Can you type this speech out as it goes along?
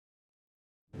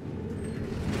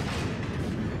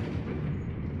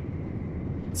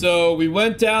So we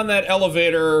went down that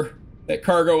elevator, that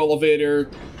cargo elevator,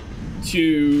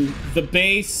 to the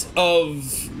base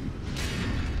of...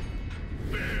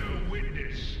 Bear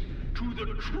witness to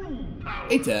the true power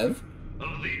Hey, Dev.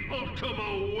 of the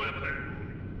Ultima weapon.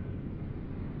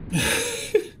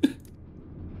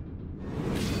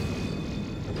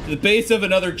 The base of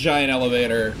another giant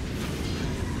elevator.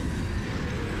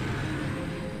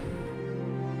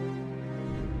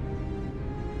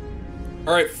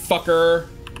 Alright, fucker.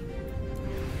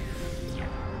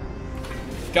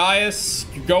 Gaius,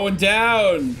 you're going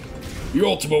down. The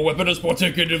Ultima weapon has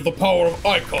partaken of the power of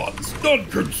icons. None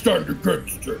can stand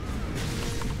against it.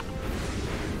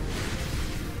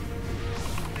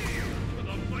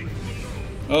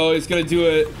 Oh, he's gonna do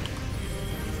it.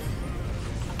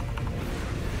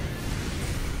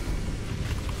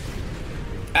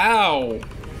 Ow!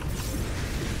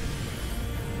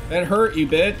 That hurt you,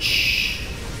 bitch.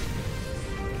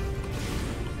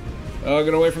 Oh,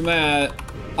 get away from that.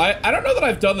 I don't know that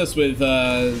I've done this with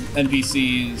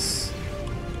NPCs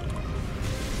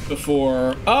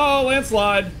before. Oh,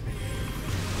 landslide.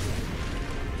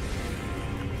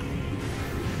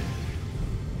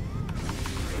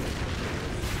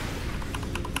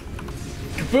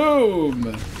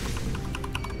 Kaboom!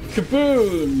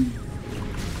 Kaboom!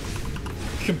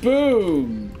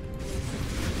 Kaboom!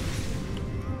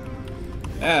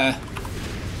 Ah.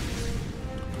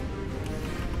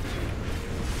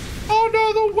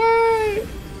 Another way!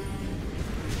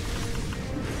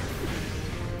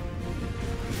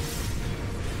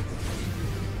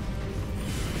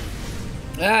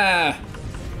 Ah!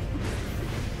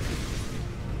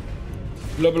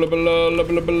 Blah blah blah blah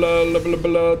blah blah blah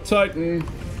blah Titan.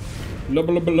 Blah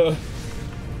blah blah.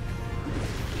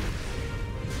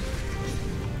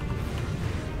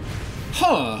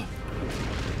 Huh.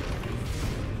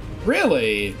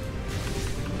 Really?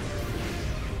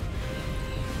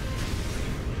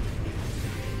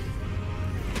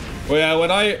 Well,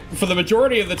 yeah, for the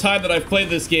majority of the time that I've played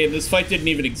this game, this fight didn't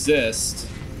even exist.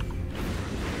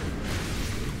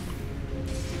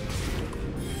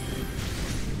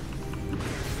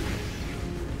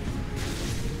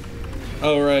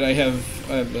 Oh, right, I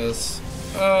have this.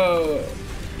 Oh,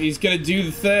 he's gonna do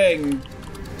the thing.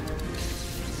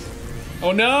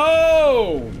 Oh,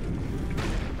 no!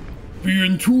 Be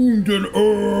entombed in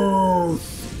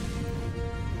earth!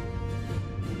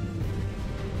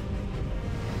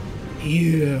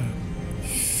 Hear,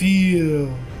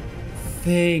 feel,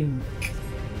 think.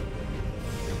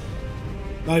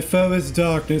 Thy foe is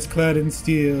darkness clad in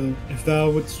steel. If thou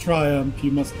wouldst triumph,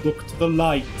 you must look to the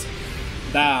light.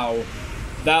 Thou.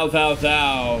 Thou, thou,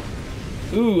 thou.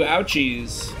 Ooh,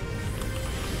 ouchies.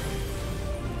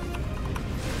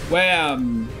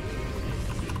 Wham.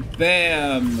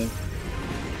 Bam.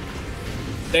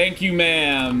 Thank you,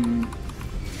 ma'am.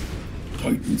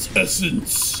 Titan's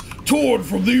essence, torn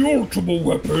from the Ultima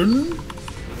weapon?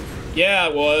 Yeah,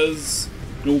 it was.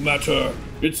 No matter,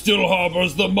 it still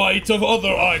harbors the might of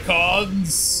other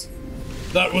icons.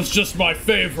 That was just my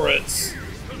favorite.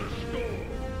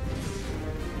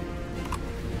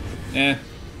 Eh.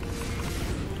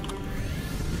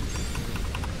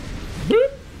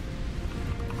 Boop.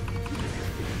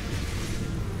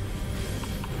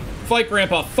 Fight,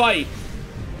 Grandpa, fight!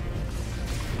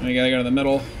 We gotta go to the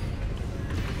middle.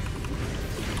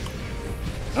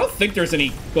 I don't think there's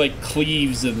any, like,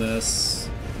 cleaves in this.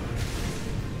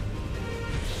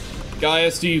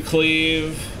 Gaius, do you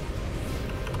cleave?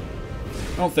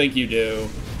 I don't think you do.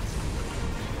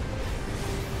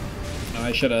 Oh,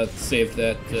 I should have saved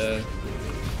that,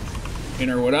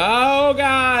 inner wood. Oh,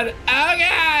 God! Oh,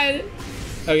 God!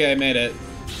 Okay, I made it.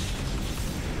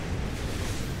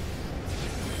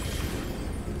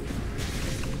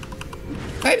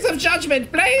 Flames of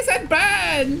judgment, blaze and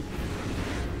burn!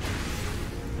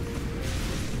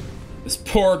 This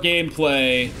poor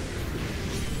gameplay.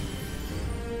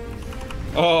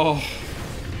 Oh.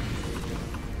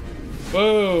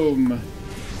 Boom.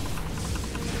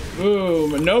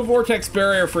 Boom. No vortex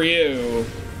barrier for you.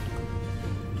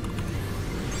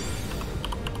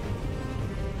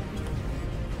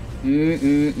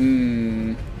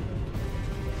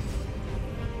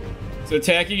 So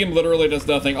attacking him literally does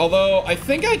nothing. Although, I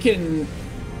think I can...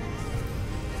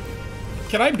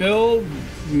 Can I build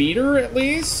meter at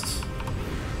least?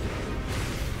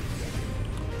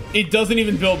 It doesn't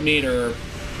even build meter.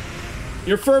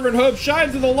 Your fervent hope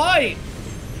shines in the light!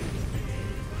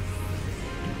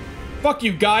 Fuck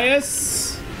you,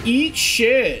 Gaius! Eat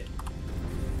shit!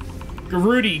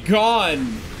 Garudi,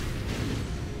 gone!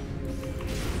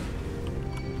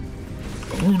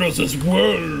 Who does as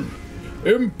well?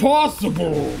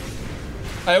 Impossible!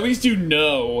 I always do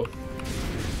no.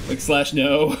 Like slash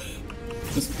no.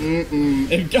 Just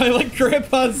And I like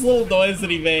Grandpa's little noise that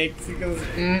he makes. He goes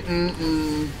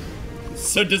It's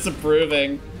so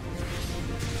disapproving.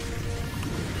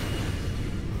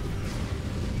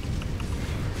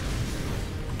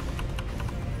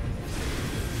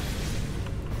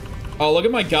 Oh, look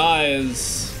at my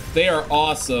guys. They are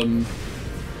awesome.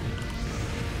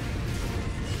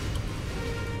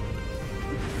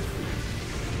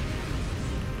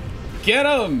 Get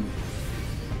him!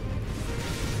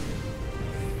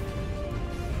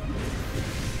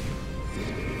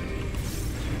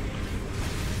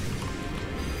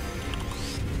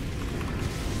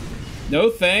 No,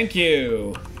 thank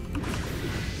you.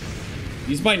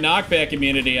 Use my knockback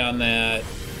immunity on that.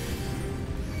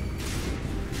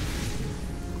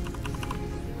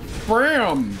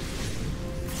 Bam!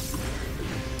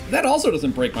 That also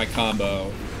doesn't break my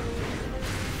combo.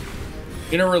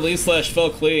 Inner release slash fell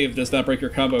cleave does not break your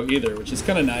combo either, which is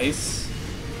kind of nice.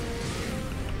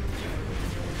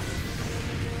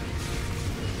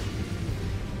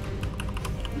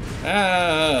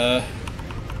 Ah.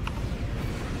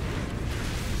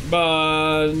 Come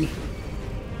on.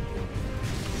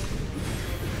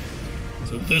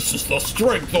 So this is the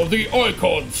strength of the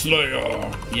Icon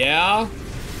Slayer. Yeah?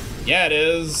 Yeah, it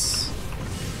is.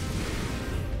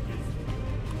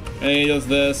 And he does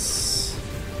this,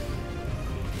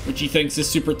 which he thinks is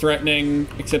super threatening,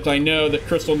 except I know that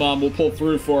Crystal Mom will pull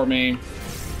through for me.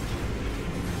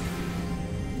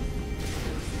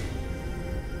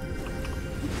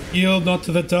 Yield not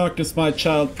to the darkness, my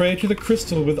child. Pray to the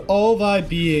crystal with all thy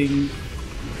being.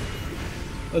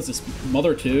 What's this,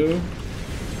 Mother 2?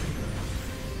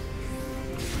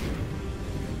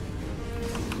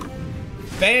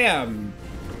 Bam!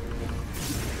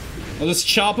 I'll just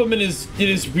chop him in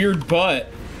his weird butt.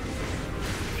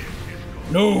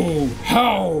 No,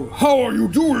 how? How are you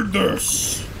doing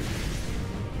this?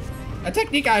 A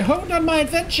technique I honed on my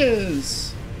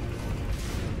adventures.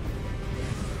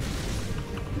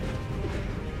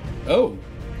 Oh.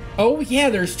 Oh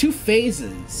yeah, there's two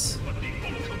phases. But the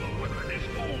ultimate weapon is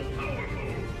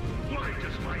all-powerful. Why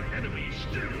does my enemy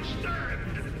still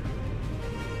stand?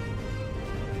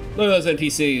 Look at those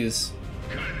NPCs.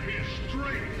 Can his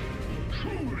strength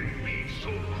truly be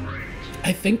so great?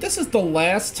 I think this is the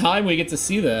last time we get to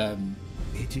see them.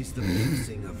 It is the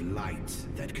blessing of light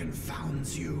that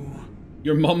confounds you.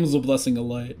 Your mum's a blessing of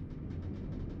light.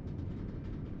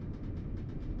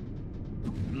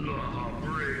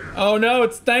 Oh no,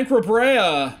 it's Thancred.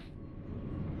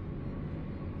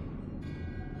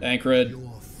 Thancred.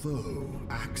 Your foe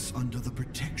acts under the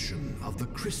protection of the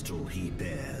crystal he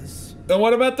bears. And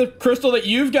what about the crystal that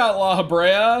you've got, La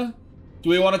Habrea? Do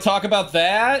we want to talk about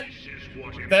that?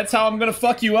 That's how I'm gonna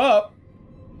fuck you up.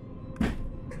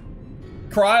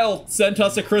 Kryl sent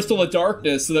us a crystal of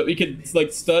darkness so that we could,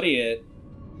 like, study it.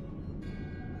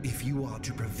 If you are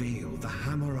to prevail, the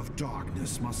hammer of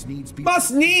darkness must needs be...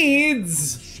 Must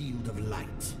needs! ...the shield of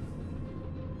light.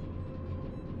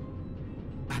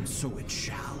 And so it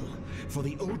shall, for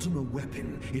the ultimate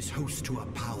weapon is host to a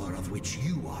power of which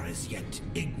you are as yet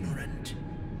ignorant.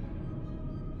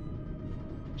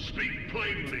 Speak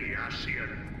plainly,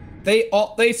 Ascian.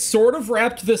 They sort of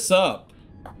wrapped this up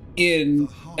in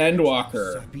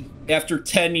Endwalker after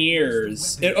 10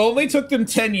 years. It only took them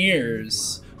 10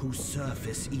 years. Whose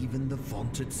surface even the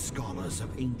vaunted scholars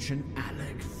of ancient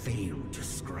Alec failed to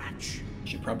scratch.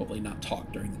 Should probably not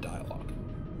talk during the dialogue.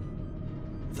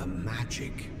 The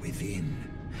magic within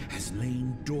has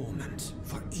lain dormant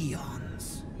for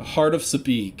eons. The heart of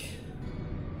Sabik.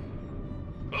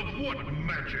 Of what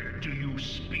magic do you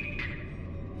speak?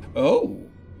 Oh.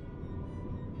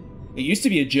 It used to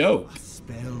be a joke. A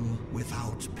spell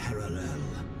without parallel.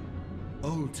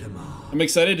 Ultima. I'm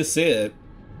excited to see it.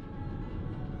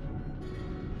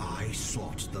 I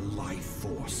sought the life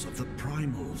force of the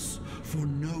primals for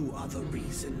no other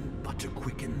reason but to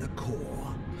quicken the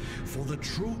core. For the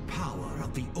true power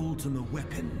of the ultimate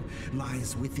weapon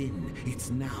lies within its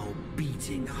now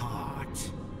beating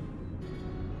heart.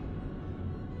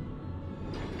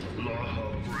 La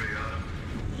Habrea,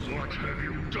 what have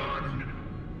you done?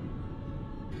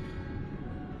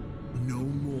 No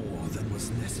more than was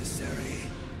necessary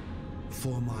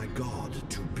for my god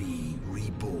to be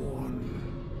reborn.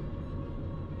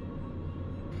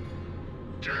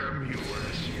 Damn you,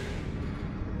 Ascian.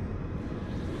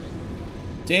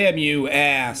 Damn you,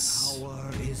 ass.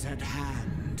 Power is at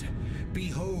hand.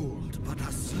 Behold but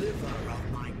a sliver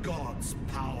of my god's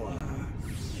power. And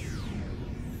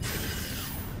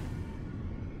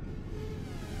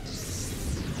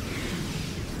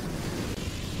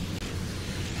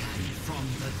from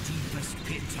the the deepest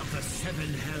pit of the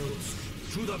seven hells,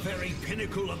 to the very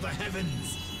pinnacle of the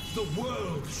heavens, the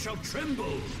world shall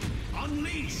tremble.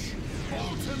 Unleash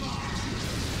Ultima!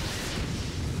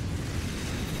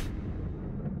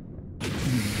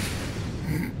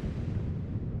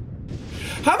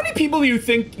 How many people do you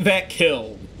think that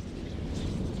killed?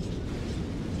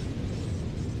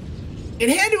 It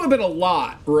had to have been a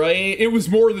lot, right? It was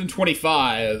more than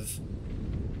 25.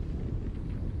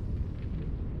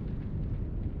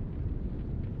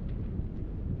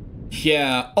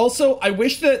 Yeah. Also, I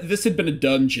wish that this had been a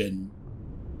dungeon.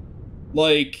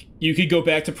 Like, you could go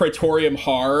back to Praetorium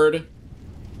Hard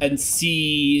and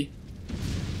see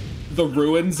the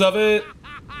ruins of it.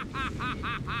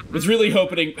 I was really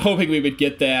hoping we would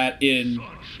get that in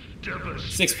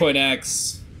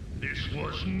 6.x. This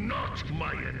was not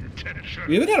my intention.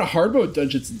 We haven't had a hard mode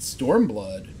dungeon since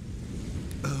Stormblood.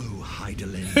 Oh,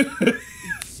 Hydaelyn. It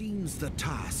seems the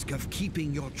task of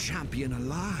keeping your champion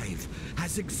alive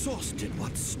has exhausted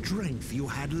what strength you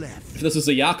had left. If this was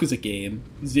a Yakuza game,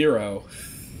 0.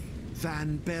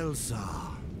 Van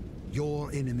Belsar,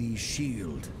 your enemy's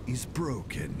shield is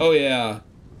broken. Oh yeah.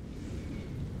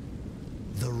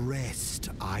 The rest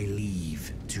I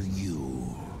leave to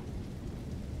you.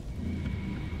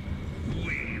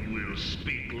 We will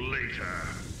speak later,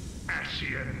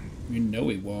 Ascian. You know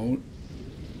we won't.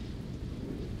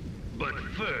 But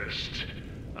first,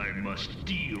 I must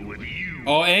deal with you.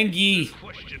 Oh, Angie. The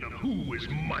question of who is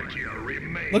mightier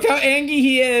remains. Look how angry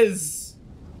he is.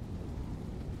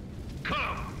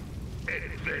 Come,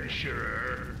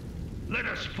 adventurer. Let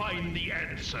us find the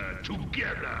answer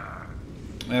together.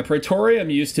 Praetorium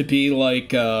used to be like,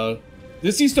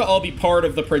 this used to all be part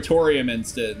of the Praetorium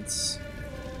instance.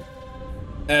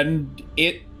 And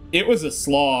it was a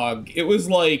slog. It was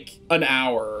like an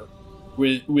hour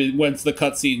with once the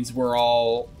cutscenes were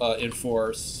all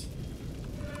enforced.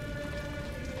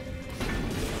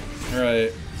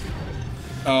 Alright.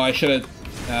 Oh, I should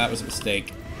have... that was a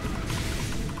mistake.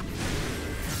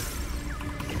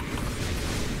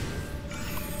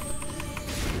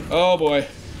 Oh boy.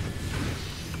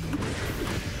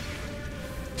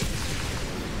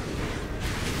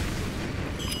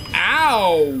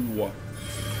 Ow!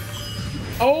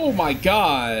 Oh my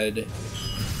god.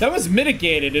 That was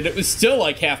mitigated and it was still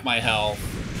like half my health.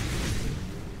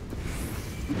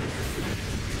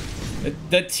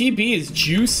 That TB is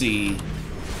juicy.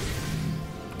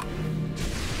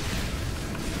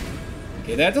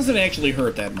 Okay, that doesn't actually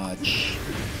hurt that much.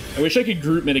 I wish I could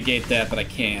group mitigate that, but I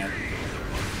can't.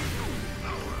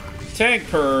 Tank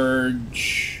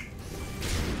Purge.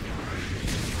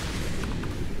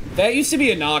 That used to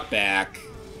be a knockback.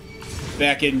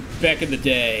 Back in the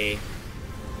day.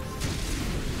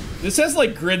 This has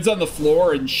like grids on the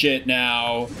floor and shit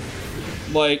now.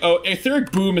 Like, oh,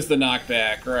 Etheric Boom is the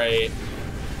knockback, right?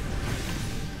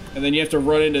 And then you have to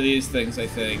run into these things, I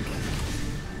think.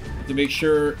 To make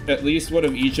sure at least one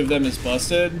of each of them is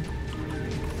busted.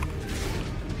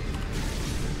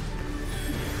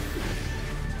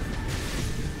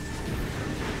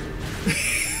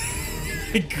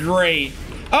 Great.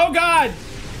 Oh god!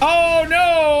 Oh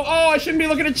no! Oh, I shouldn't be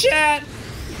looking at chat!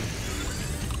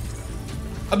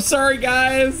 I'm sorry,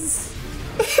 guys.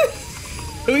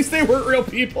 At least they weren't real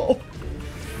people.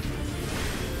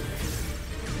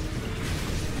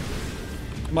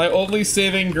 My only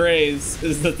saving grace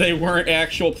is that they weren't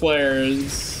actual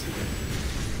players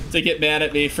to get mad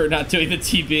at me for not doing the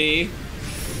TB.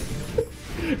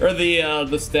 Or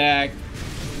the stack.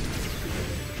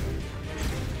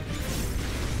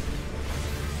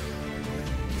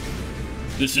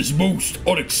 This is most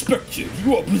unexpected.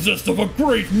 You are possessed of a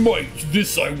great might.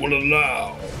 This I will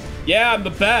allow. Yeah, I'm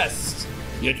the best.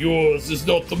 Yet yours is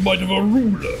not the might of a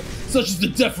ruler. Such is the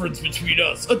difference between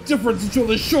us. A difference which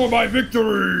will ensure my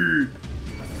victory.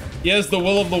 Yes, the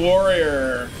will of the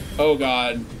warrior. Oh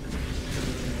god.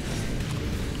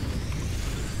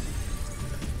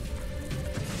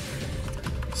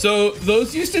 So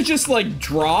those used to just like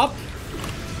drop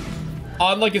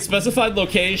on like a specified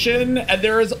location, and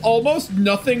there is almost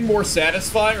nothing more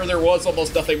satisfying, or there was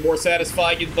almost nothing more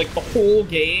satisfying in like the whole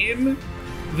game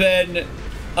than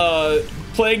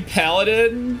playing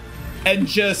Paladin and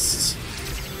just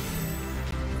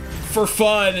for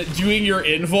fun doing your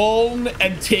invuln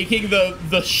and taking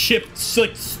the ship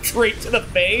like straight to the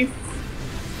face.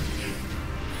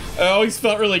 It always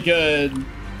felt really good.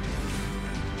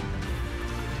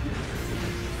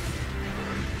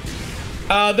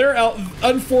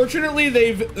 Unfortunately,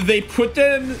 they put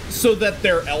them so that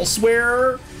they're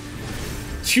elsewhere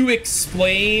to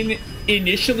explain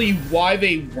initially why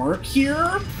they weren't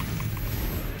here.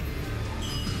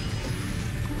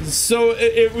 So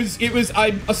it was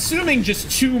I'm assuming just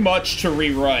too much to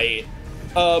rewrite.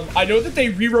 I know that they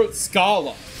rewrote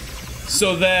Scala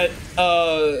so that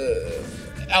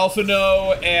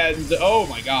Alphino and oh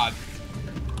my god,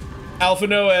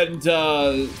 Alphino and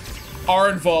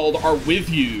Arenvald are with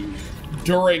you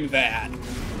during that.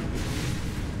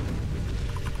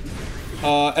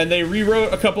 And they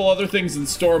rewrote a couple other things in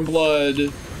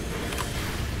Stormblood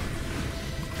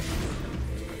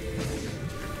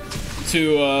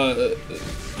to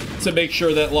make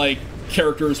sure that, like,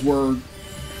 characters were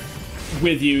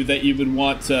with you that you would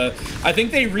want to. I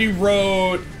think they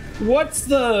rewrote, what's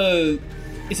the,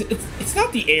 it's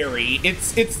not the Aerie,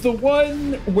 it's the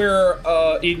one where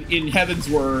in Heaven's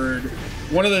Word,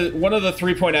 one of the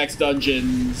 3.x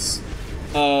dungeons,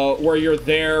 where you're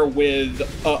there with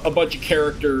a bunch of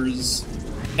characters,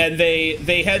 and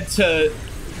they had to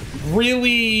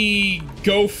really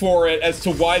go for it as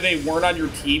to why they weren't on your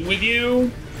team with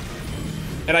you.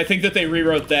 And I think that they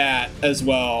rewrote that as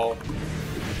well.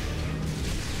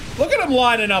 Look at them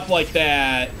lining up like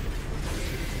that.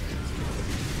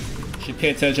 Should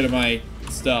pay attention to my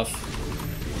stuff.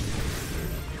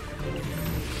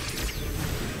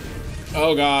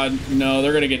 Oh god, no,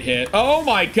 they're gonna get hit. Oh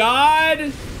my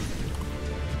god!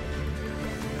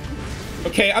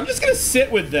 Okay, I'm just gonna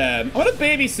sit with them. I'm gonna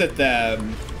babysit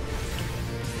them.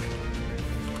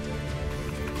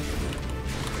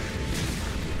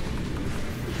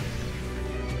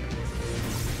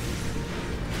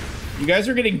 You guys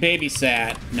are getting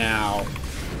babysat now.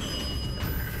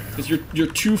 Because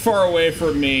you're too far away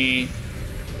from me.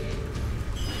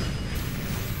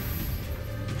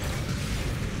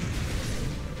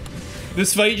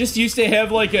 This fight just used to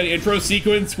have like an intro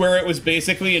sequence where it was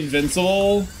basically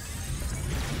invincible.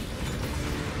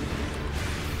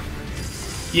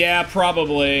 Yeah,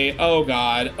 probably. Oh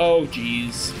god. Oh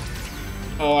jeez.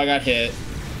 Oh, I got hit.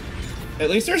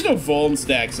 At least there's no vuln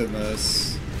stacks in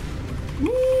this.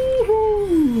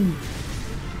 Woohoo!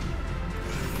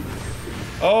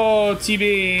 Oh,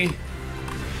 TB.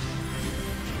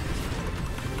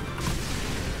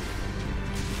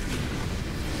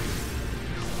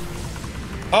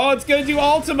 Oh, it's gonna do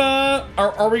Ultima!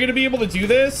 Are we gonna be able to do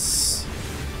this?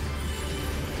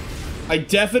 I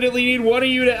definitely need one of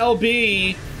you to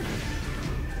LB.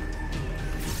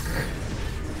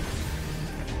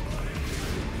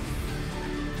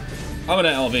 I'm gonna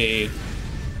LB.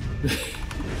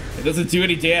 It doesn't do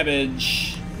any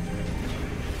damage.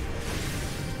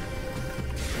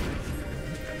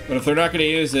 But if they're not gonna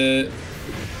use it...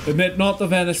 Admit not the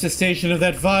manifestation of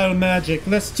that vile magic,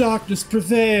 lest darkness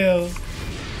prevail.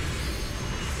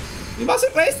 You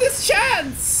mustn't waste this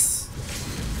chance!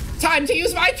 Time to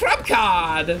use my trump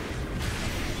card!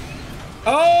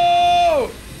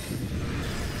 Oh!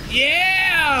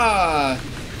 Yeah!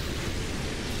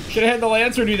 Should have had the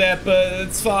Lancer do that, but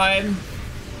it's fine.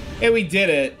 Hey, we did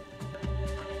it.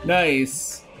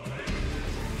 Nice.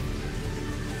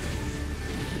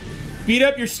 Beat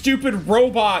up your stupid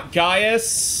robot,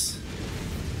 Gaius.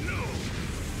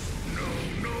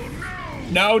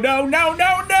 No, no, no, no,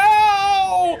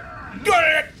 no! Got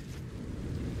it!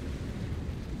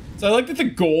 So I like that the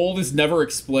gold is never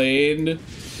explained. In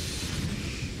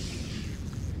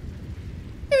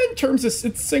terms of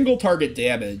its single target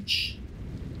damage.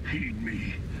 Heed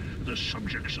me. The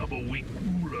subjects of a weak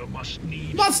ruler must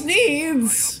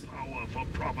needs power for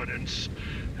providence,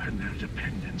 and their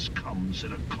dependence comes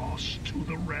at a cost to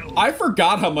the realm. I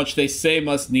forgot how much they say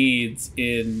must needs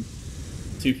in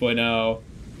 2.0.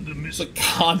 It's like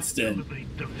constant.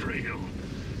 Elevate the frail,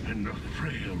 and the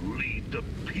frail lead the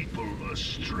people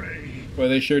astray. Boy,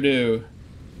 they sure do.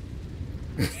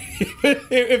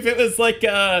 If it was like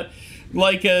a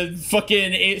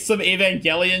fucking some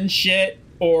Evangelion shit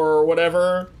or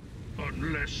whatever.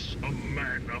 Unless a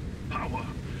man of power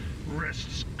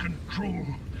wrests control,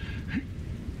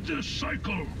 the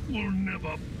cycle will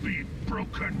never be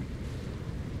broken.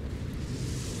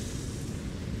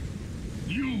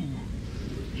 You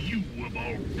of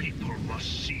all people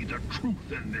must see the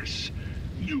truth in this.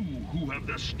 You who have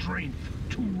the strength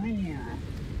to rule.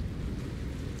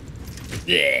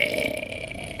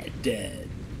 Yeah, dead.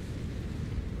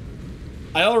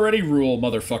 I already rule,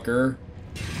 motherfucker.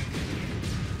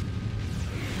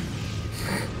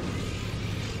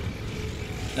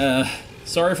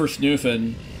 Sorry for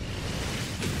snoofing.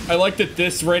 I like that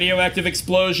this radioactive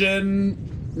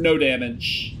explosion, no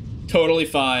damage. Totally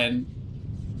fine.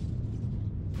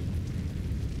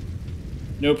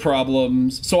 No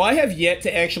problems. So I have yet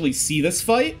to actually see this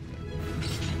fight.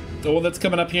 The one that's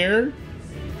coming up here.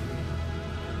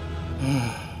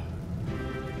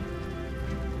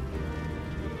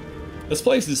 This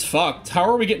place is fucked. How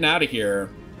are we getting out of here?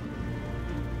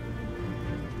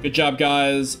 Good job,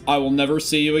 guys. I will never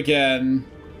see you again.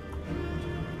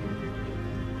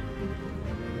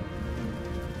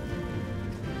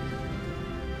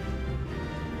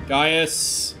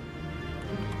 Gaius,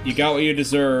 you got what you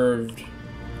deserved.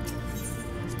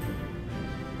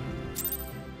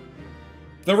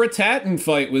 The Ratatan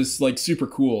fight was, like, super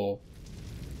cool.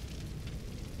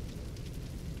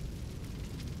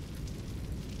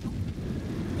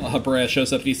 Abrahm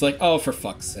shows up and he's like, oh, for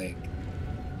fuck's sake.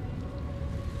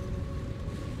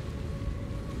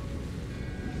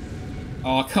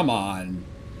 Oh, come on.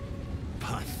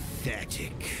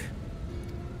 Pathetic.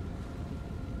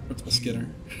 Principal Skinner.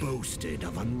 Boasted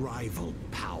of unrivaled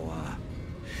power.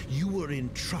 You were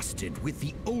entrusted with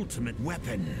the ultimate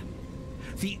weapon.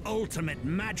 The ultimate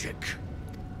magic.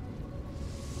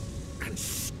 And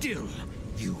still,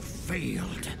 you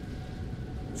failed.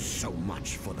 So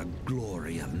much for the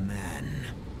glory of man.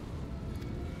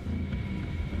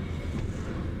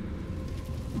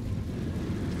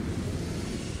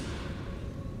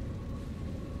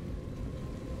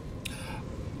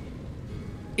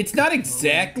 It's not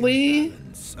exactly...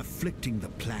 Afflicting the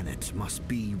planet must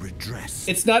be redressed.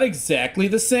 It's not exactly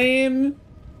the same,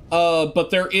 but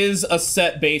there is a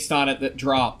set based on it that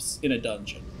drops in a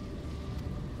dungeon.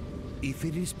 If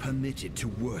it is permitted to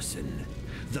worsen,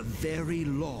 the very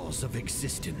laws of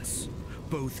existence,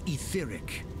 both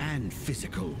etheric and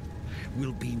physical,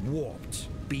 will be warped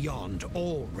beyond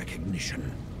all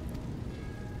recognition.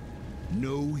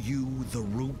 Know you the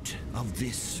root of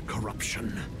this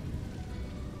corruption?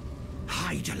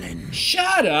 Hydaelyn.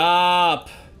 Shut up!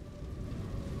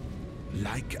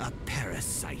 Like a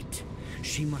parasite,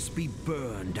 she must be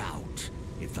burned out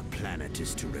if the planet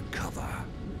is to recover.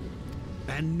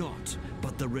 And naught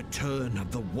but the return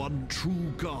of the one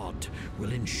true god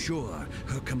will ensure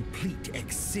her complete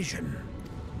excision.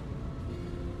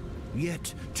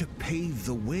 Yet, to pave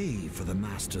the way for the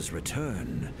Master's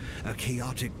return, a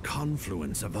chaotic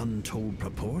confluence of untold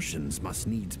proportions must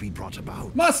needs be brought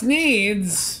about. Must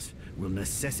needs? Will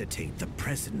necessitate the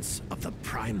presence of the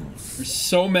primals. There's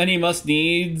so many must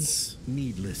needs.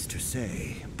 Needless to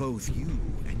say, both you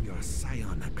and your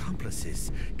scion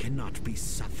accomplices cannot be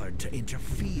suffered to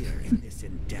interfere in this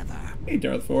endeavor. Hey,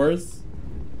 Darth Force.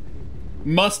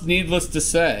 Must needless to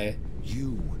say.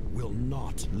 You will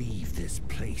not leave this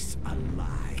place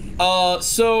alive.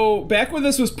 So back when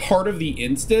this was part of the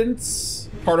instance,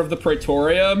 part of the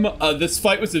Praetorium, this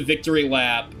fight was a victory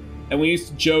lap, and we used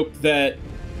to joke that,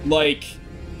 like,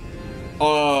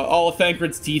 all of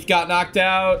Thancred's teeth got knocked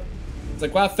out. It's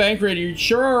like, wow, Thancred, you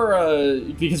sure are,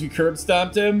 because we curb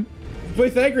stomped him. Boy,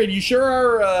 Thancred, you sure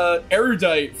are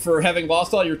erudite for having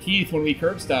lost all your teeth when we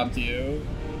curb stomped you.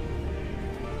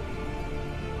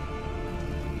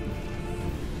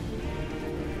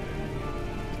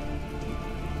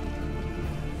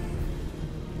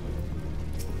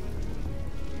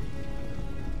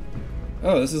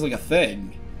 Oh, this is like a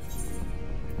thing.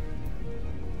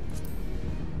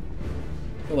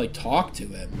 Or like talk to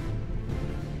him.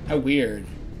 How weird.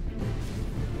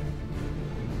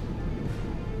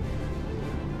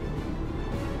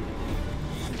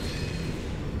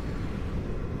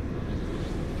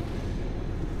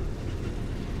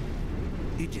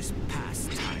 It is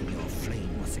past time your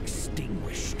flame was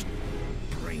extinguished,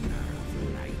 bringer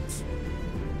of light.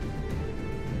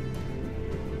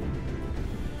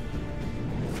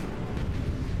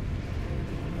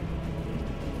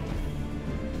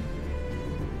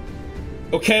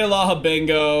 Okay, Laha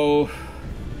Bingo.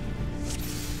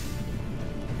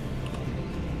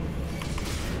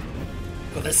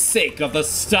 For the sake of the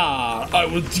star, I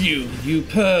will deal with you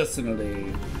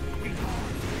personally.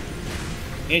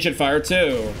 Ancient Fire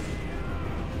 2.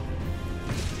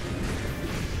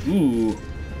 Ooh.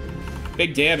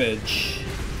 Big damage.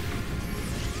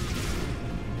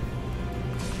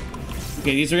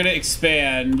 Okay, these are gonna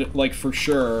expand, like, for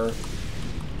sure.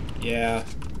 Yeah.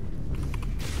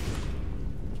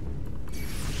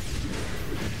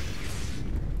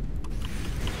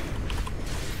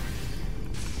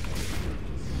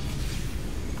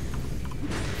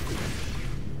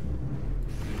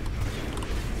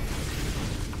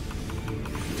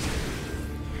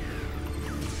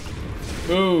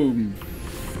 Boom.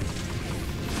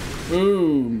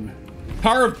 Boom.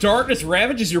 Power of Darkness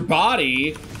ravages your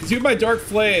body. Consumed by dark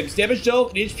flames. Damage dealt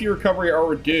and HP recovery are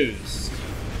reduced.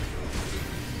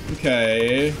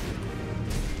 Okay.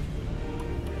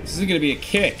 This isn't gonna be a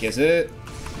kick, is it?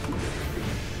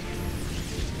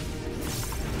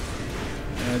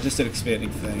 Just an expanding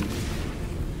thing.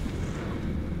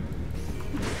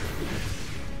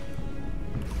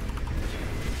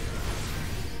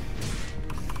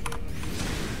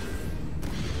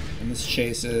 This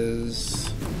chases.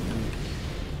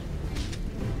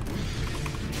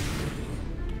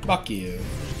 Fuck you.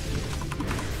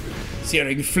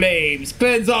 Searing flames,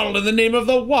 cleanse all in the name of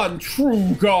the one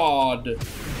true God.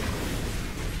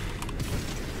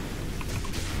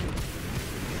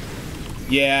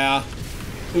 Yeah.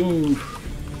 Ooh.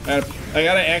 I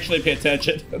gotta actually pay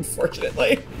attention,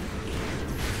 unfortunately.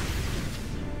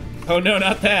 Oh no,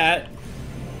 not that.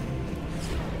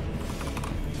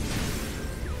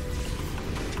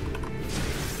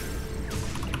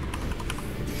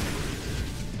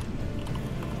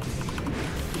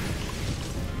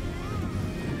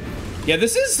 Yeah,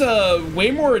 this is way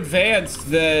more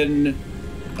advanced than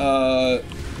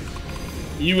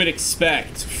you would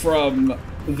expect from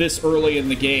this early in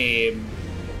the game.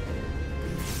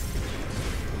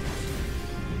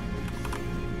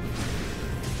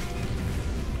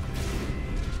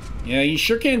 Yeah, you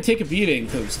sure can take a beating.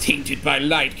 Those tainted by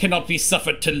light cannot be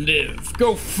suffered to live.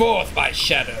 Go forth, my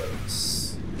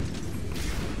shadows.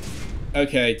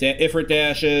 Okay, Ifrit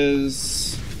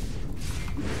dashes.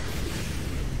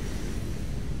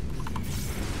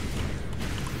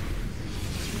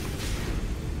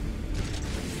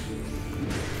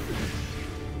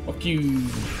 Fuck you.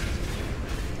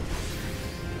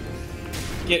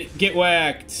 Get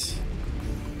whacked.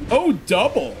 Oh,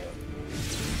 double.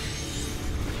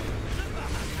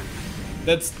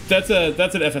 That's an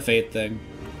FF8 thing.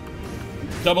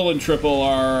 Double and triple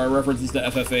are references to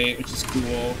FF8, which is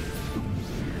cool.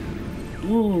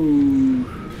 Ooh.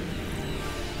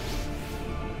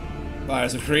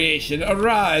 Fires of creation,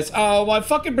 arise! Oh, my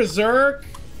fucking berserk!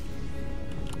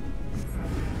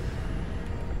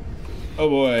 Oh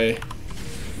boy.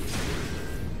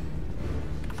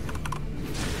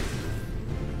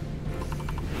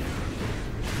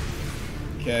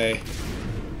 Okay.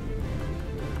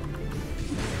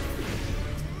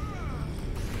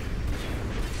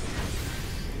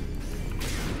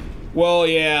 Well,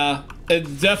 yeah, it's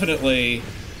definitely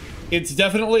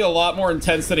a lot more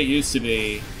intense than it used to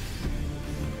be.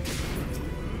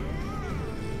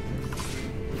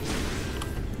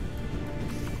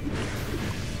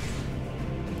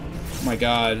 Oh my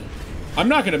god. I'm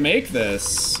not gonna make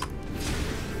this.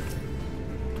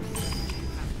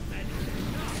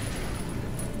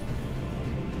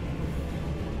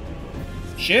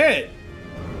 Shit!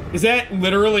 Is that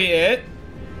literally it?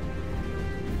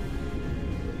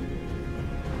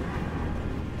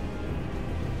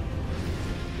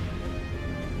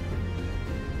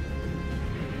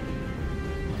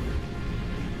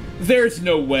 There's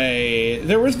no way.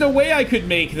 There was no way I could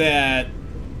make that.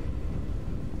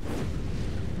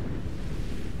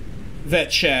 That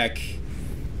check.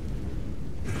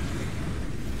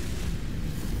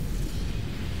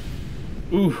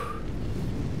 Ooh.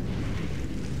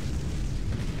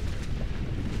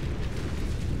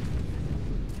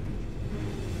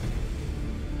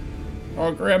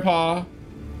 Oh, Grandpa.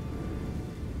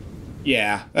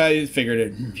 Yeah, I figured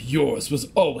it. Yours was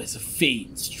always a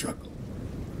vain struggle.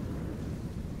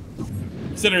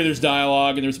 Consider there's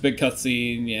dialogue and there's a big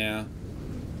cutscene, yeah.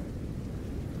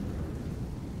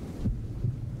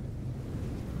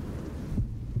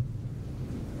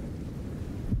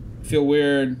 Feel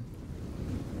weird.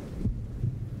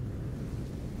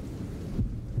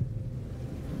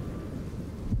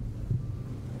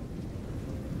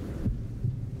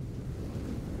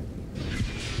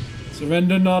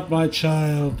 Surrender not, my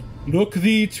child. Look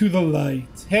thee to the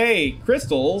light. Hey,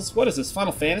 crystals, what is this,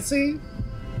 Final Fantasy?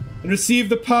 And receive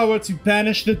the power to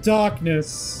banish the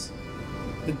darkness.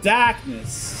 The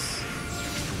darkness.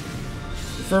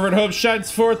 The fervent hope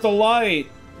shines forth the light.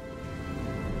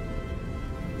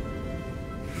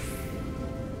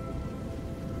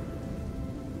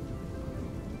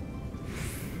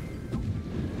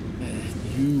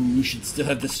 You should still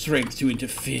have the strength to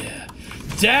interfere.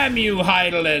 Damn you,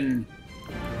 Heidelin!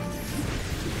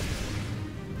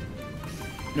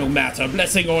 No matter,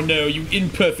 blessing or no, you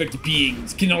imperfect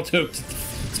beings cannot hope to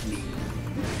defeat me.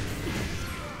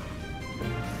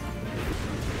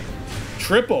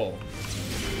 Triple.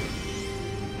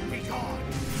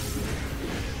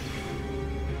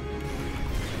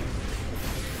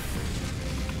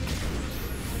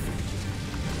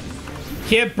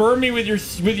 Can't burn me with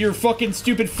your fucking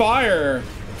stupid fire.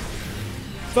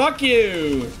 Fuck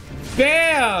you.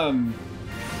 Bam.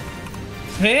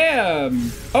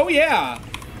 Bam. Oh yeah.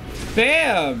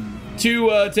 Bam! To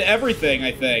everything,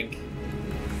 I think.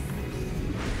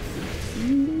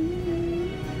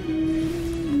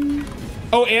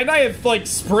 Oh, and I have, like,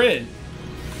 sprint.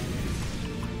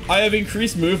 I have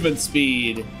increased movement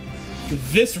speed.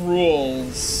 This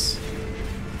rules.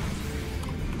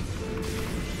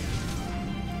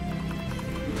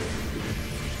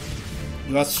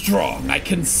 You are strong, I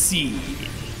concede.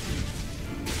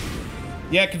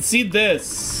 Yeah, concede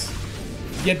this.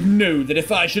 Yet know that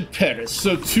if I should perish,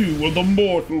 so too will the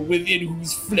mortal within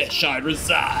whose flesh I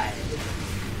reside.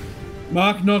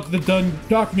 Mark not the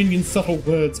dark minion's subtle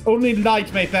words. Only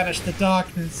light may banish the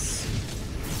darkness.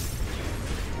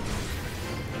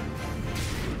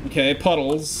 Okay,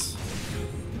 puddles.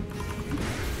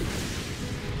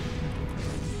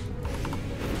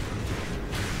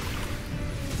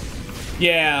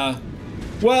 Yeah.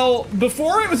 Well,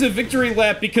 before it was a victory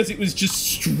lap because it was just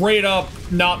straight up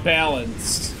not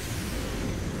balanced.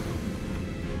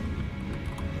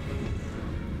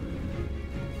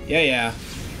 Yeah.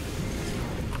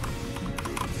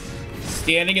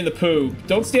 Standing in the poop.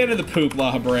 Don't stand in the poop,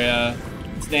 La Habrea.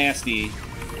 It's nasty.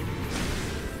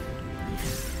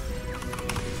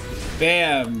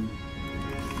 Bam.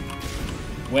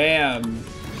 Wham.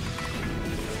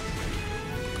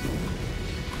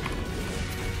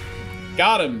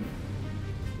 Got him.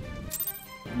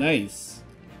 Nice.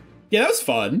 Yeah, that was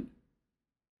fun.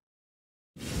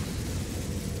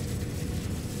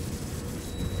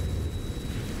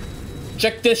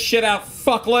 Check this shit out,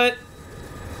 fucklet.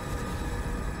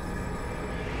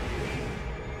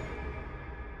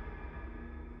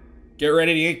 Get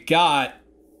ready to get got.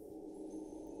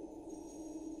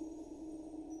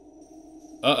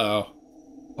 Uh-oh.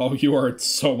 Oh, you are in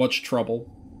so much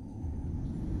trouble.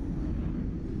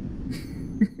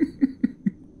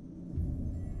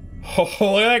 Oh,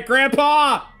 look at that,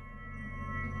 Grandpa!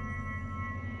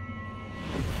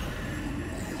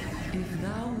 If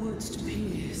thou wouldst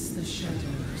pierce the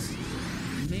shadows,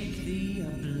 make thee a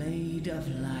blade of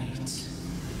light.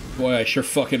 Boy, I sure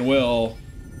fucking will.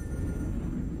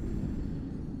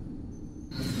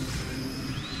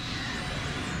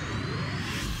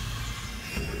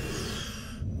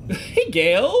 Hey,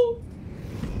 Gale!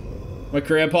 My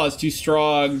grandpa's too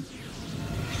strong.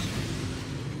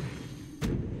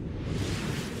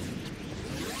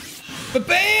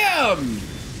 Ba-bam!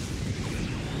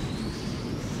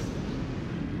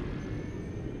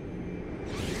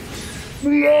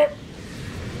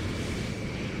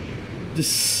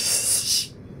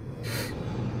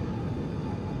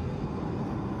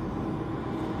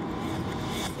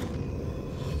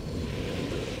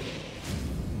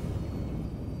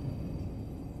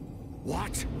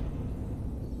 What?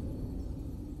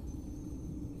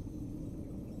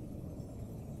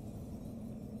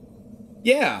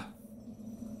 Yeah.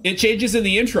 It changes in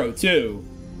the intro, too.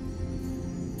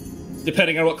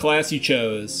 Depending on what class you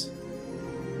chose.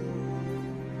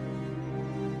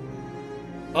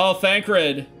 Oh,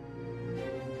 Thancred.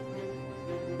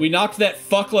 We knocked that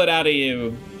fucklet out of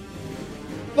you.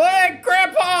 Look,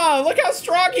 Grandpa! Look how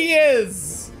strong he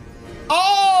is!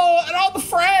 Oh, and all the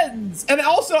friends! And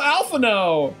also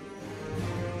Alphino!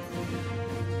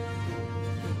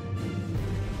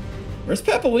 Where's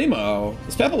Papalimo?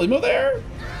 Is Papalimo there?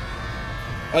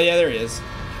 Oh yeah, there he is.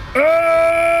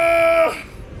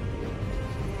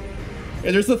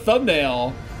 Hey, there's the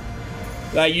thumbnail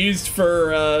that I used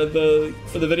for the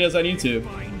videos on YouTube.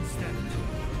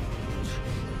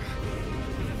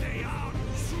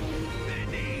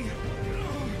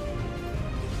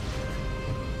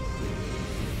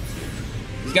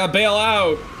 He's gotta bail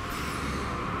out.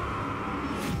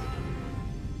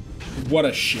 What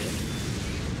a shit.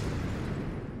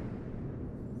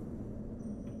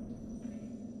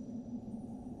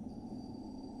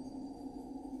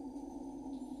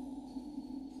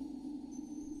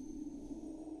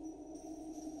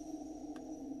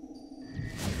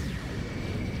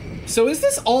 So is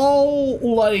this all,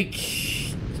 like,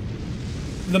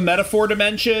 the metaphor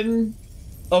dimension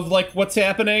of, like, what's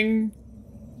happening?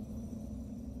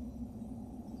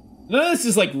 None of this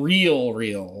is, like,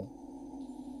 real.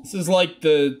 This is, like,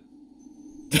 the...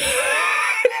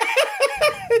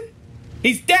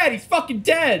 He's dead! He's fucking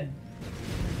dead!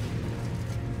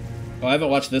 Oh, I haven't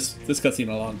watched this cutscene in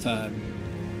a long time.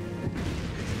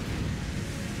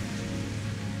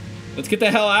 Let's get the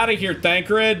hell out of here,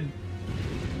 Thancred!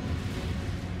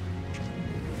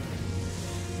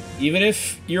 Even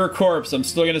if you're a corpse, I'm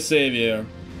still gonna save you.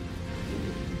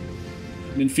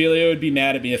 Minfilia would be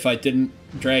mad at me if I didn't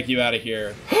drag you out of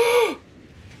here.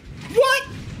 What?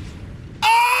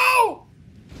 Oh!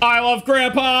 I love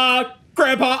Grandpa!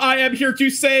 Grandpa, I am here to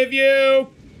save you!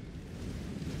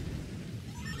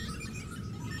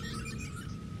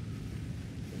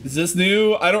 Is this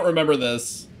new? I don't remember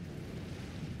this.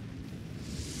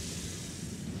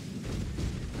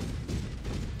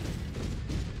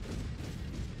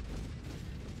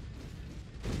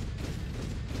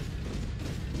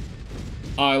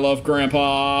 I love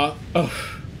Grandpa. Ugh.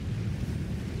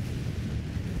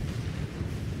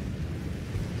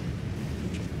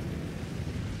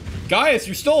 Gaius,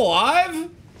 you're still alive?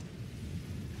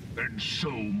 And so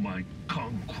my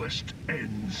conquest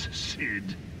ends,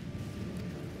 Cid.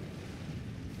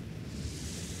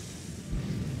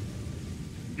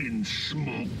 In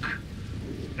smoke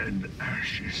and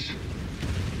ashes.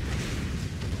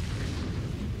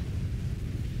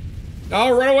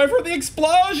 Oh, run away from the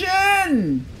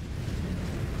explosion!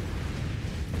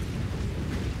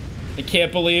 I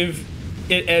can't believe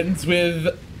it ends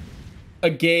with a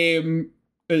game.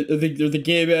 The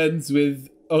game ends with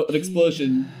an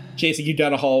explosion chasing you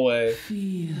down a hallway.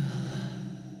 Feel.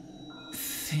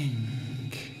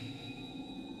 Think.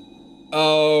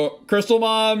 Oh, Crystal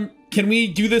Mom, can we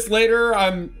do this later?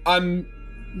 I'm.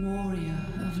 Warrior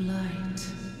of light.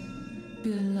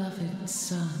 Beloved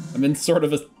son. I'm in sort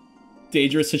of a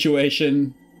dangerous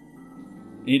situation.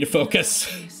 I need to focus.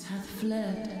 Darkness hath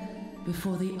fled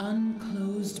before the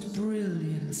unclosed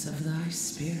brilliance of thy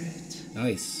spirit.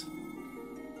 Nice.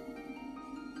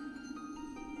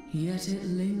 Yet it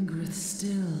lingereth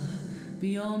still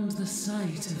beyond the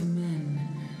sight of men,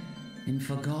 in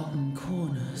forgotten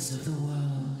corners of the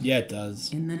world. Yeah, it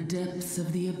does. In the depths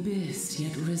of the abyss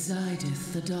yet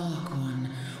resideth the Dark One,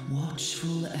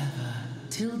 watchful ever,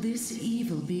 till this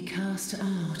evil be cast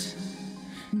out.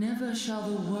 Never shall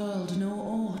the world know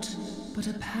aught but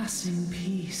a passing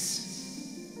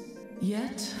peace.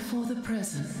 Yet for the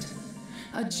present,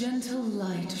 a gentle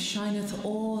light shineth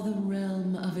o'er the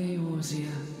realm of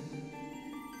Eorzea.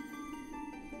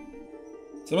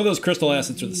 Some of those crystal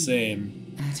assets are the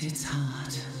same. At its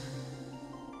heart.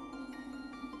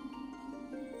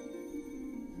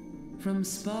 From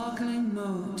sparkling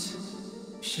moat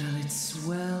shall it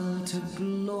swell to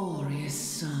glorious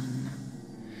sun,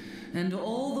 and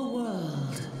all the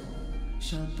world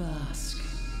shall bask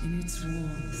in its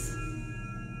warmth.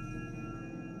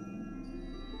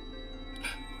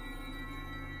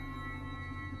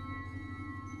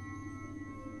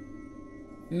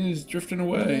 He's drifting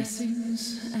away.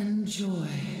 Blessings and joy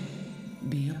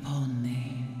be upon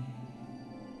thee.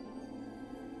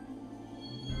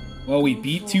 Well, we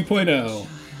beat 2.0.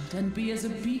 And be as a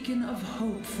beacon of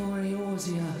hope for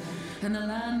Eorzea and the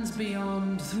lands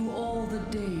beyond through all the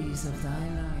days of thy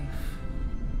life.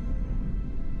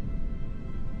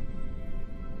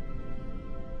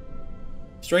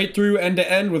 Straight through end to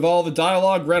end with all the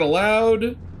dialogue read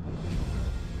aloud.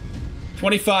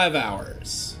 25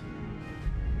 hours.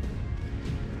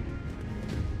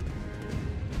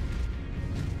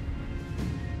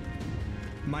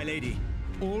 My lady,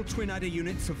 all Twin Adder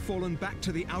units have fallen back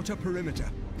to the outer perimeter.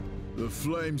 The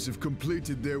Flames have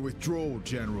completed their withdrawal,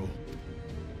 General.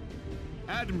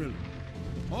 Admiral,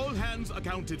 all hands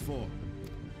accounted for.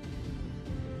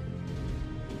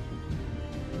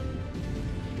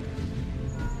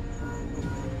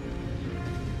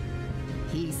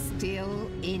 He's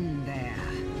still in there.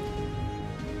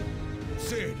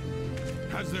 Cid,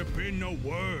 has there been no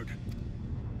word?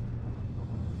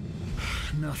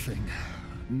 Nothing.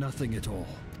 Nothing at all.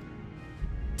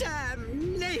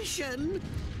 Damnation!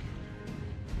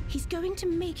 He's going to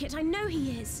make it, I know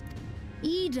he is.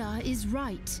 Ida is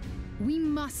right. We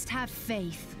must have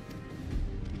faith.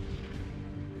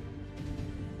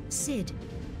 Cid,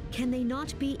 can they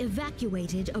not be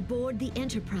evacuated aboard the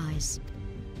Enterprise?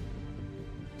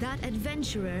 That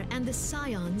adventurer and the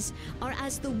Scions are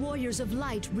as the Warriors of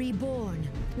Light reborn.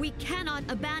 We cannot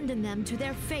abandon them to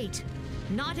their fate.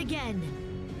 Not again.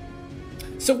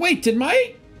 So wait, did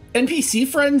my NPC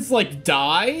friends, like,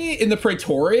 die in the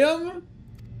Praetorium?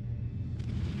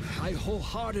 I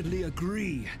wholeheartedly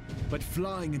agree, but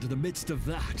flying into the midst of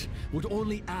that would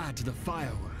only add to the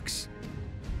fireworks.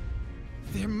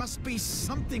 There must be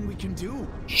something we can do.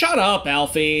 Shut up,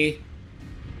 Alfie.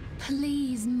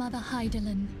 Please, Mother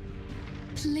Hydaelyn.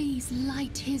 Please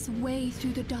light his way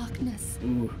through the darkness.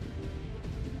 Ooh.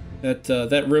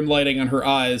 That rim lighting on her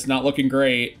eyes not looking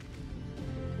great.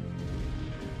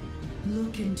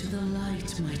 Look into the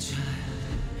light, my child.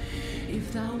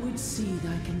 If thou would see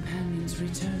thy companions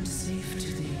returned safe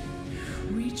to thee,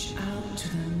 reach out to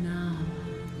them now.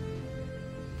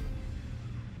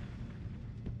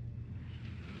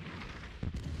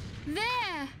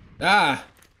 There! Ah!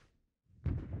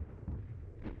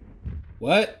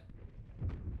 What?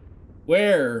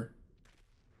 Where?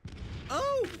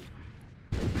 Oh!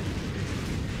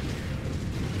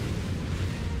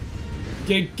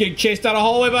 Get chased down a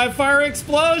hallway by a fire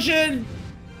explosion!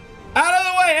 Out of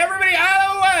the way! Everybody out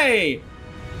of the way!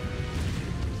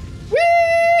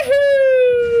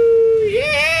 Woohoo!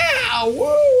 Yeah!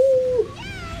 Woo!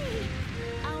 Yay!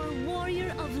 Our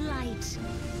Warrior of Light.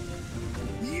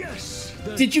 Yes!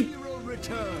 Did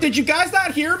you guys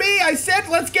not hear me? I said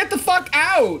let's get the fuck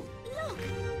out! Look!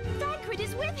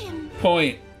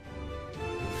 point.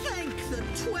 Thank the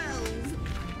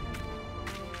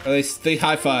 12. They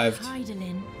high-fived.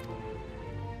 Hydaelyn.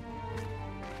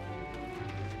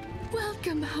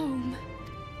 Welcome home.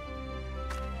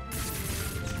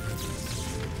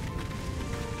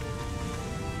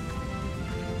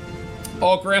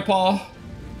 Oh, Grandpa.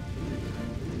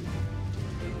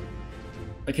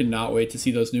 I cannot wait to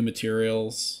see those new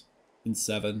materials in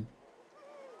 7.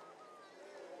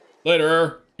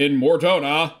 Later, in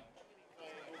Mordona.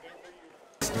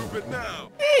 Stupid now.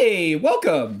 Hey,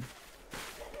 welcome.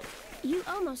 You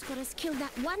almost got us killed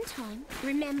that one time,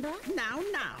 remember? Now,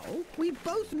 we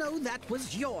both know that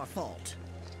was your fault.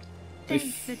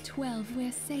 Thank the 12,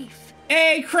 we're safe.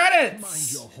 Hey, credits!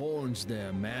 Mind your horns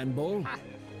there, man-bull.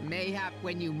 Mayhap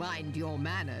when you mind your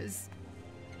manners.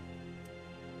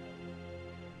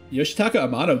 Yoshitaka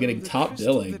Amano getting top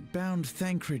billing. That bound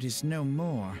Thancred is no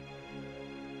more.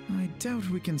 I doubt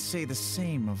we can say the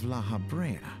same of La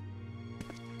Habrea.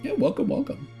 Yeah, welcome,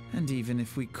 welcome. And even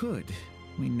if we could,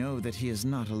 we know that he is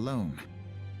not alone.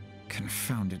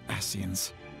 Confounded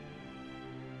Ascians.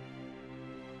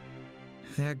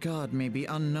 Their god may be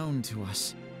unknown to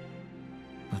us,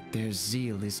 but their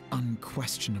zeal is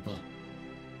unquestionable.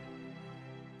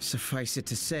 Suffice it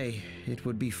to say, it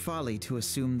would be folly to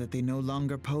assume that they no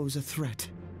longer pose a threat.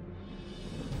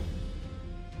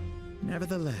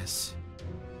 Nevertheless...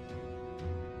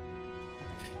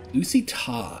 Lucy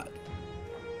Todd.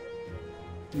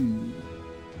 Do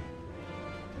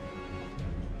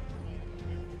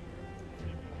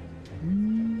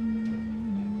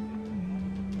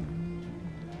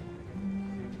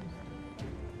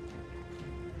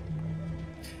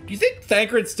you think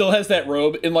Thancred still has that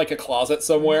robe in like a closet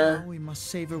somewhere? Now we must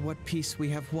savor what peace we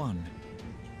have won,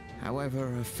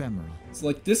 however ephemeral. It's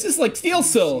like, this is like Steel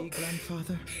Silk. See,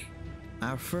 Grandfather?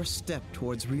 Our first step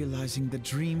towards realizing the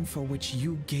dream for which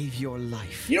you gave your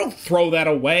life. You don't throw that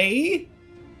away.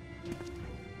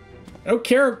 I don't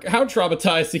care how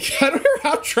traumatizing. I don't care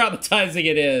how traumatizing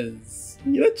it is.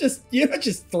 You don't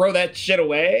just throw that shit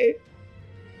away.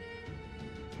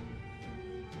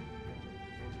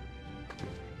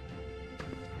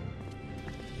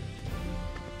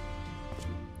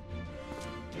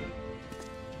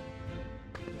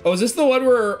 Oh, is this the one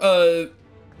where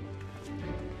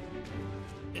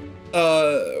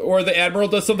the Admiral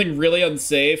does something really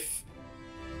unsafe?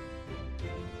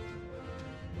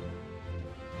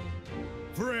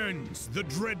 Friends, the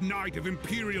dread night of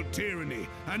Imperial tyranny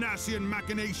and Ascian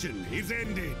machination is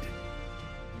ended.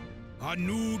 A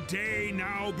new day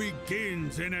now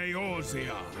begins in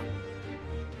Eorzea.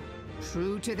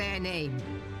 True to their name,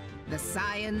 the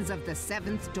Scions of the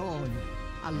Seventh Dawn,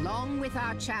 along with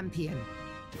our champion,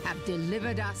 have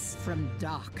delivered us from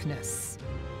darkness.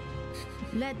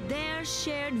 Let their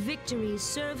shared victories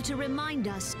serve to remind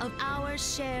us of our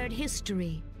shared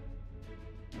history.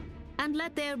 And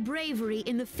let their bravery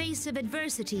in the face of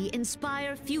adversity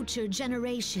inspire future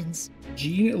generations.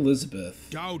 Jean Elizabeth.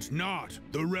 Doubt not,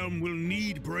 the realm will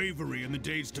need bravery in the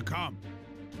days to come.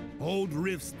 Old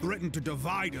rifts threaten to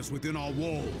divide us within our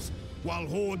walls, while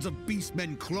hordes of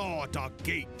beastmen claw at our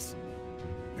gates.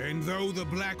 And though the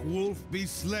Black Wolf be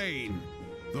slain,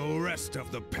 the rest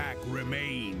of the pack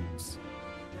remains.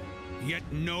 Yet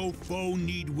no foe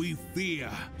need we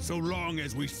fear, so long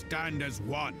as we stand as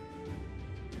one.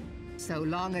 So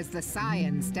long as the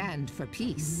Scions stand for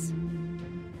peace.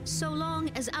 So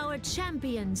long as our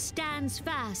champion stands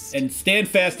fast. And stand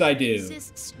fast I do.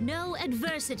 Exists no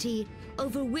adversity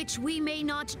over which we may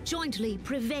not jointly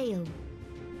prevail.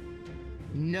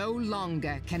 No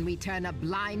longer can we turn a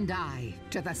blind eye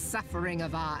to the suffering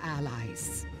of our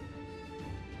allies.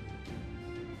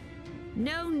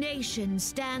 No nation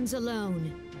stands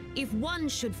alone. If one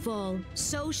should fall,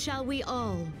 so shall we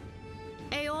all.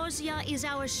 Eorzea is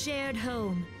our shared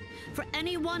home. For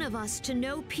any one of us to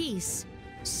know peace,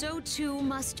 so too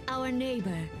must our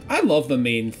neighbor. I love the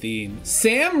main theme.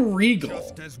 Sam Riegel.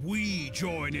 Just as we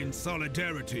join in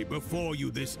solidarity before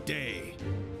you this day,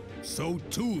 so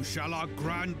too shall our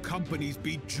grand companies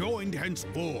be joined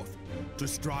henceforth to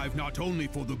strive not only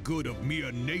for the good of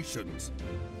mere nations,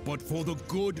 but for the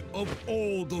good of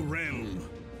all the realm.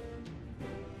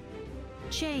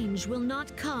 Change will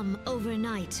not come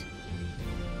overnight.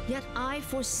 Yet I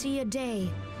foresee a day,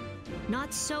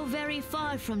 not so very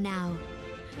far from now,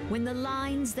 when the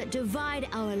lines that divide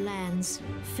our lands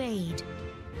fade,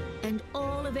 and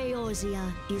all of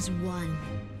Eorzea is one.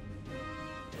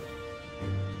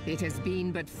 It has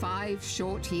been but 5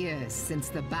 short years since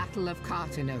the Battle of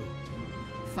Cartano.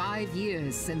 5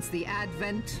 years since the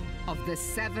advent of the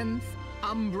 7th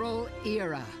Umbral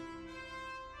Era.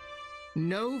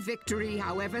 No victory,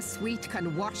 however sweet,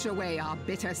 can wash away our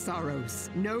bitter sorrows.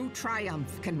 No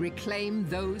triumph can reclaim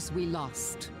those we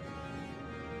lost.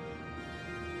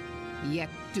 Yet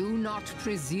do not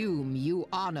presume you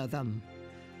honor them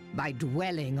by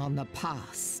dwelling on the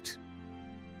past.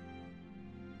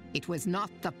 It was not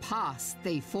the past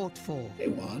they fought for. They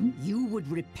won. You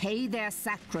would repay their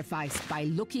sacrifice by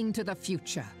looking to the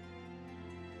future.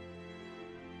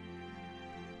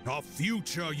 A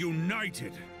future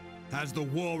united, as the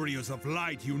warriors of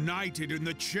light united in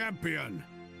the champion.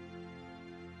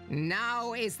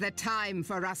 Now is the time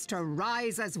for us to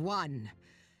rise as one,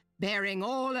 bearing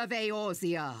all of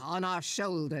Eorzea on our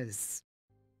shoulders.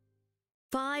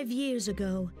 5 years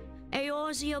ago,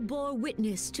 Eorzea bore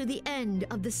witness to the end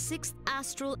of the 6th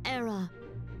Astral Era.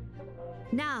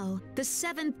 Now, the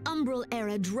 7th Umbral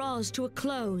Era draws to a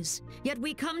close, yet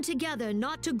we come together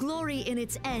not to glory in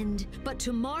its end, but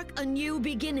to mark a new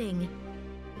beginning.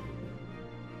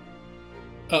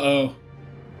 Uh-oh.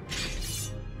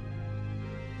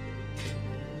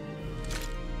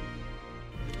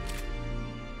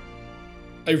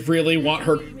 I really want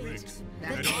her...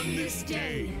 And on this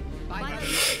day, by the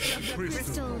light of the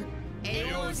crystal,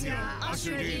 Eorzea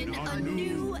ushered in a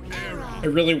new era. I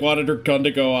really wanted her gun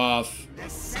to go off. The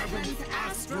 7th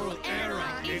Astral Era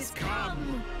is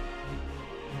come.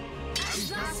 And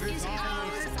thus is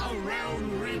ours a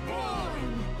realm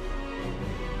reborn.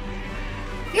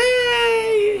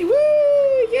 Yay! Woo!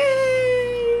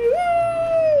 Yay! Woo!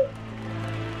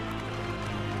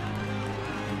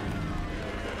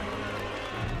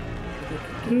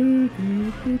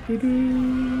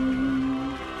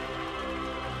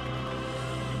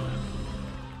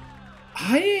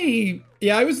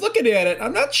 I was looking at it.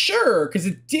 I'm not sure, because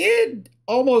it did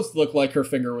almost look like her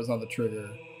finger was on the trigger.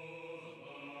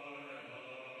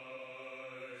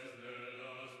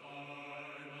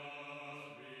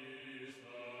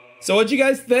 So what'd you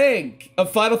guys think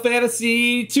of Final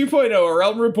Fantasy 2.0, A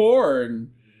Realm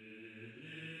Reborn?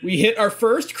 We hit our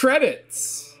first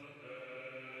credits.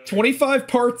 25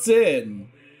 parts in.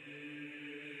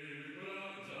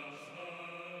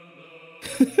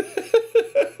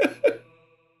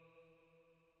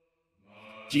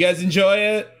 Did you guys enjoy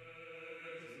it?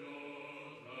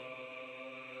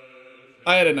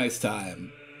 I had a nice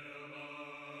time.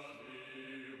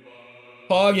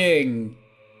 Hogging.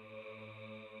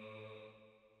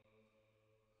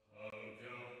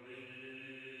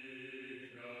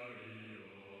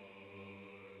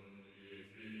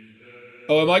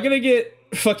 Oh, am I gonna get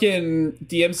fucking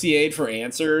DMCA'd for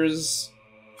answers?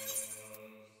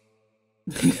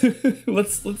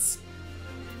 Let's...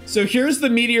 So here's the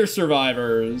Meteor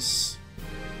survivors,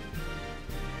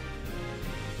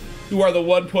 who are the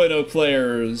 1.0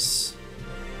 players.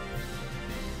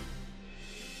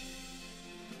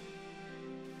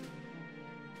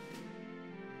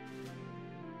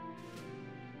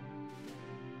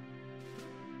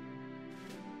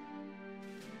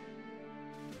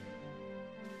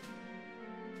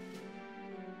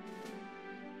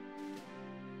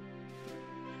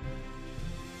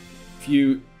 If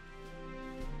you...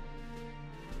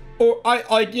 Or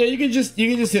yeah, you can just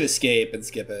hit escape and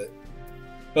skip it.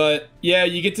 But yeah,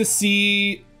 you get to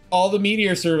see all the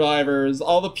Meteor survivors,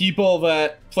 all the people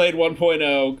that played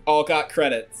 1.0 all got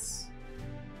credits.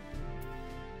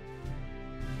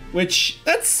 Which,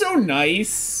 that's so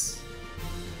nice.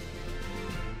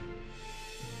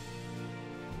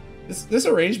 This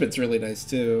arrangement's really nice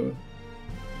too.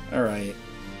 All right.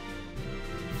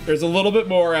 There's a little bit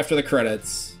more after the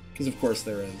credits, because of course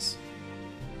there is.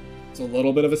 It's a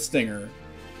little bit of a stinger.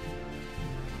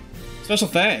 Special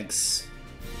thanks.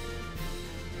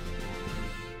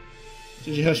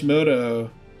 Shinji Hashimoto.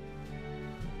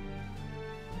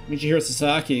 Michihiro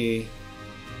Sasaki.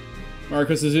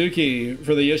 Marco Suzuki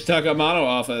for the Yoshitaka Amano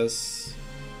office.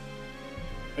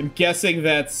 I'm guessing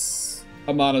that's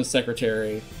Amano's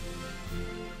secretary.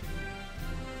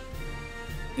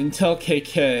 Intel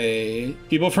KK.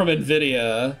 People from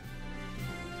NVIDIA.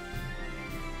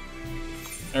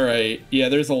 Alright, yeah,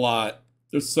 there's a lot.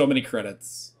 There's so many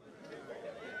credits.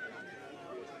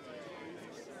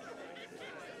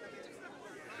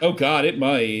 Oh god, it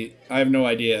might. I have no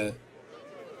idea.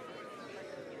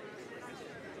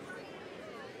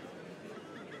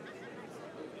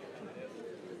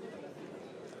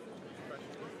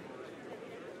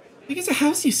 Big as a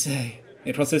house, you say?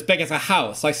 It was as big as a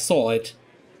house. I saw it.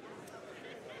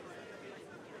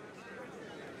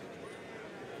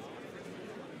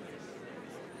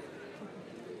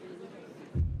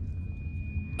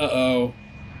 Uh-oh.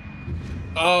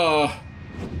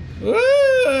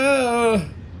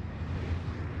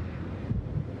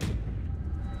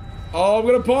 Oh, I'm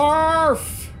gonna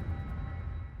barf!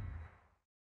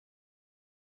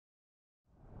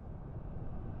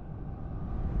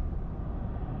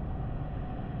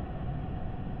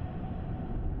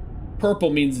 Purple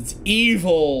means it's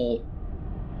evil.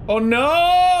 Oh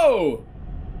no!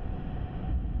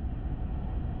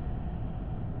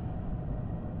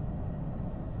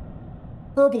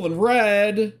 Purple and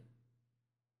red.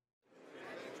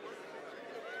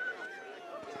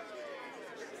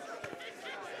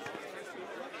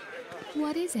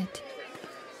 What is it?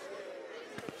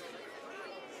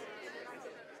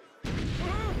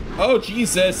 Oh,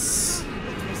 Jesus.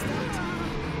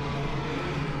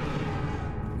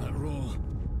 That roar.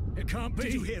 It can't be.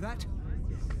 Did you hear that?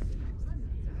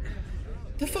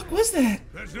 The fuck was that?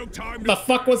 There's no time. The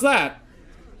fuck was that?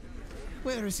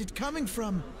 Where is it coming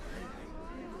from?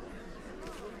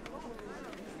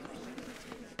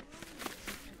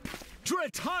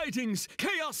 Dread tidings,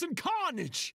 chaos and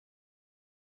carnage!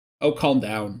 Oh, calm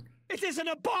down. It is an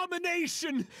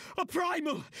abomination! A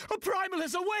primal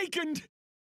has awakened!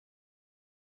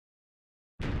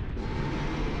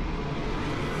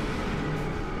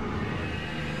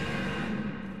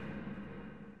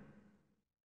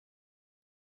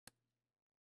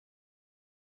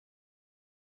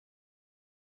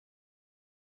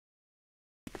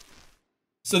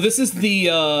 So this is the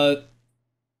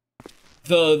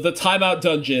timeout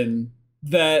dungeon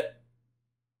that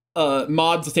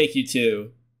mods take you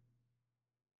to.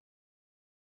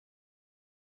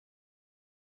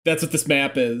 That's what this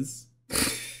map is.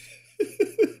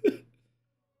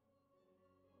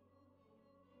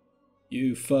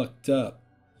 You fucked up.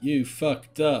 You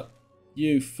fucked up.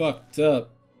 You fucked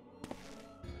up.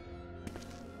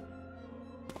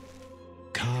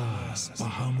 Cast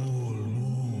Bahamul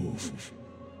move.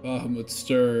 Bahamut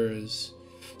stirs.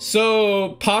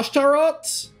 So,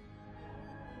 Pashtarot?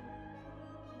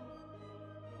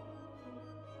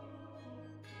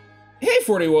 Hey,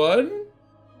 41.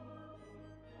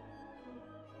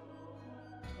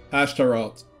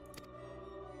 Pashtarot.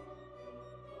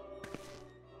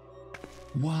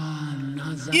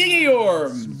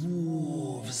 Igiorm!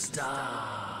 Move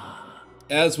star.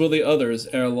 As will the others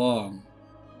ere long.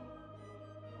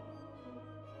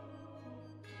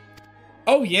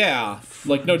 Oh yeah,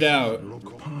 like no doubt.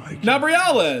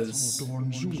 Nabriales!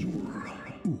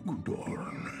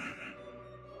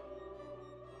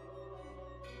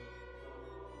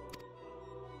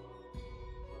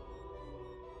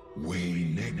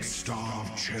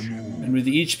 And with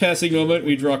each passing moment,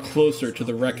 we draw closer to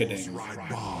the reckoning.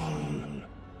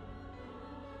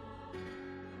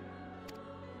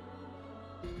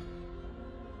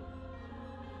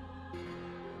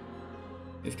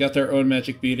 They've got their own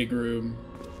magic beating room.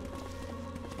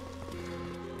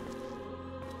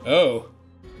 Oh.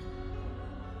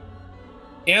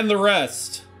 And the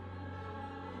rest.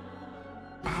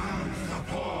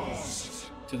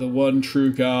 To the one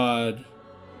true God.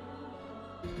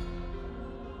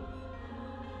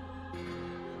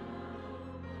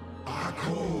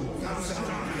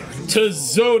 To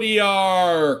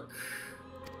Zodiark!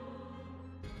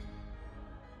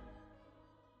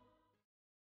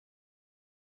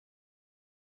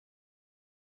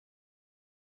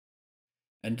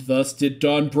 And thus did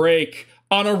dawn break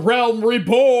on a realm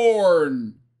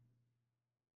reborn!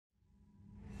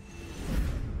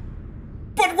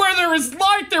 But where there is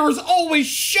light, there is always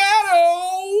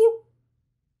shadow!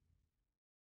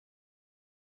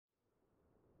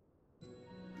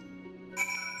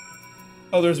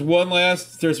 Oh, there's one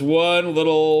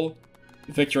little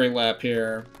victory lap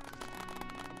here.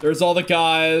 There's all the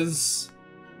guys.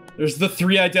 There's the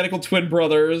 3 identical twin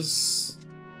brothers.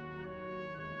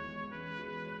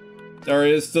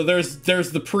 There's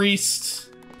the priest.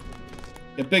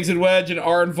 Got Biggs and Wedge and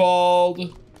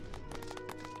Arnvald.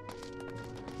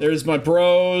 There's my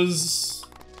bros.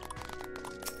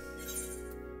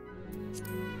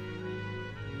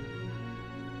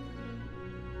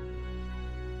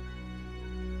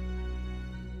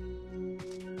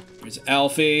 There's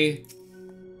Alfie.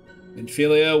 And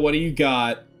Philia, what do you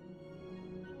got?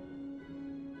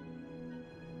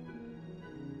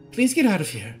 Please get out of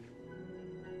here.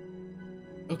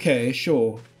 Okay,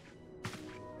 sure.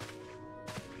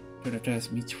 Don't have to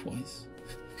ask me twice.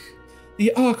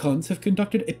 The Archons have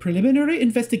conducted a preliminary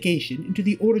investigation into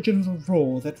the origin of the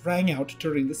roar that rang out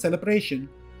during the celebration.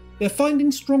 Their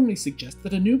findings strongly suggest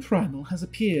that a new primal has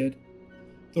appeared.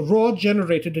 The roar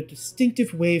generated a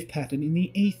distinctive wave pattern in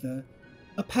the aether,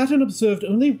 a pattern observed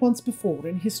only once before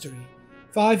in history,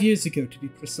 5 years ago to be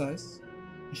precise.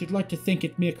 I should like to think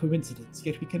it mere coincidence,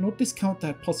 yet we cannot discount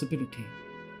that possibility.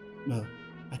 Well,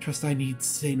 I trust I need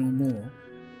say no more.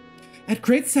 At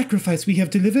great sacrifice we have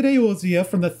delivered Eorzea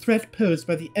from the threat posed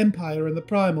by the Empire and the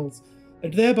Primals,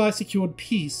 and thereby secured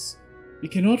peace. We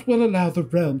cannot well allow the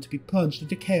realm to be plunged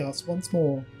into chaos once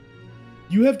more.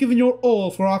 You have given your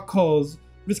all for our cause,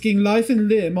 risking life and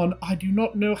limb on I do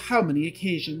not know how many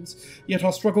occasions, yet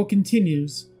our struggle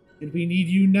continues, and we need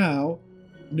you now,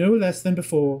 no less than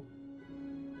before.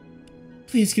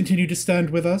 Please continue to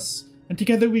stand with us, and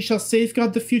together we shall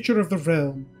safeguard the future of the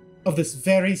realm, of this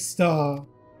very star.